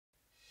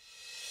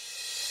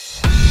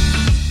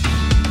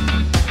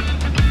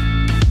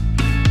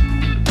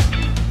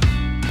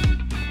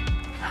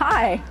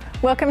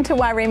Welcome to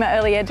Wyreema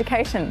Early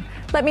Education.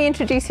 Let me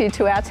introduce you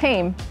to our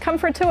team. Come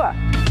for a tour.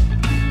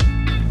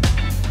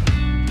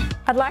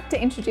 I'd like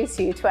to introduce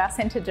you to our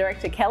Centre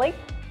Director, Kelly,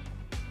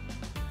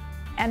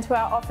 and to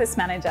our Office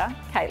Manager,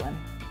 Caitlin.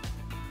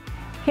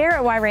 Here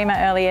at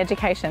Wyreema Early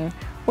Education,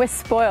 we're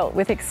spoilt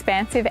with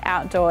expansive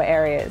outdoor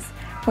areas.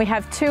 We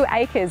have 2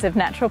 acres of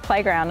natural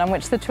playground on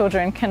which the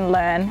children can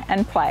learn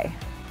and play.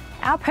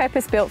 Our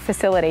purpose-built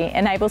facility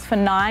enables for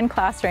 9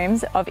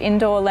 classrooms of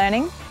indoor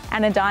learning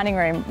and a dining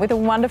room with a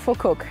wonderful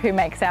cook who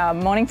makes our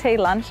morning tea,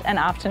 lunch and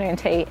afternoon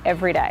tea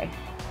every day.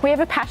 We have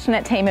a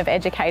passionate team of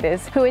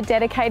educators who are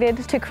dedicated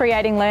to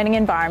creating learning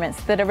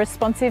environments that are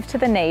responsive to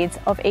the needs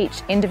of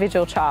each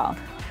individual child.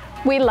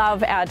 We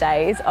love our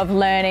days of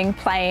learning,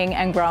 playing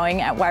and growing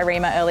at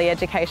Wyreema Early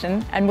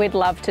Education, and we'd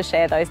love to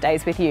share those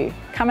days with you.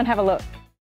 Come and have a look.